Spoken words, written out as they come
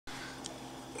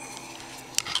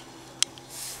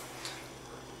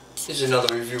Here's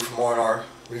another review from R&R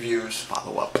Reviews.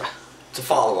 Follow up. It's a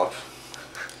follow-up.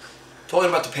 Talking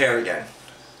about the pear again.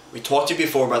 We talked to you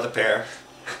before about the pear.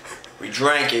 We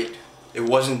drank it. It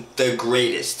wasn't the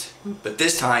greatest. But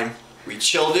this time, we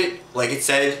chilled it, like it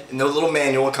said in the little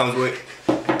manual it comes with.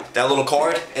 That little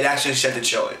card, it actually said to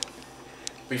chill it.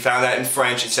 We found that in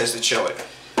French, it says to chill it.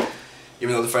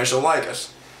 Even though the French don't like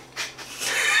us.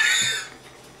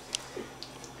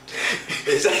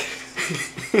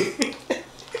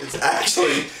 It's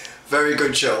actually very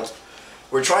good chilled.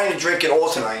 We're trying to drink it all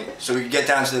tonight so we can get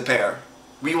down to the pear.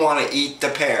 We want to eat the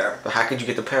pear. But how could you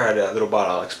get the pear out of that little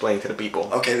bottle? I'll explain to the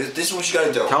people. Okay, this is what you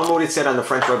gotta do. Tell them what it said on the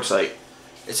French website.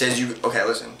 It says okay,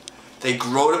 listen. They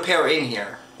grow the pear in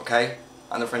here, okay?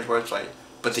 On the French website.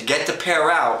 But to get the pear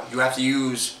out, you have to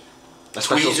use A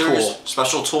special tweezers, tool.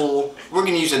 special tool. We're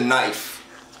gonna use a knife.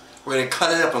 We're gonna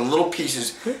cut it up in little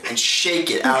pieces and shake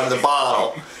it out of the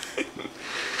bottle.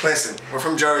 Listen, we're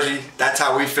from Jersey. That's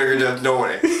how we figured of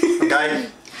doing it, okay?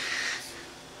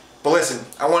 But listen,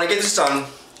 I want to get this done.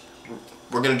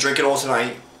 We're gonna drink it all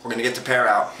tonight. We're gonna get the pear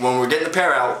out. When we're getting the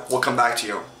pear out, we'll come back to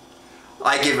you.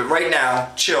 I give it right now,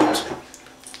 chilled,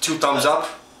 2 thumbs up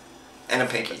and a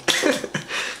pinky.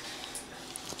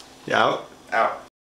 Yeah. Out.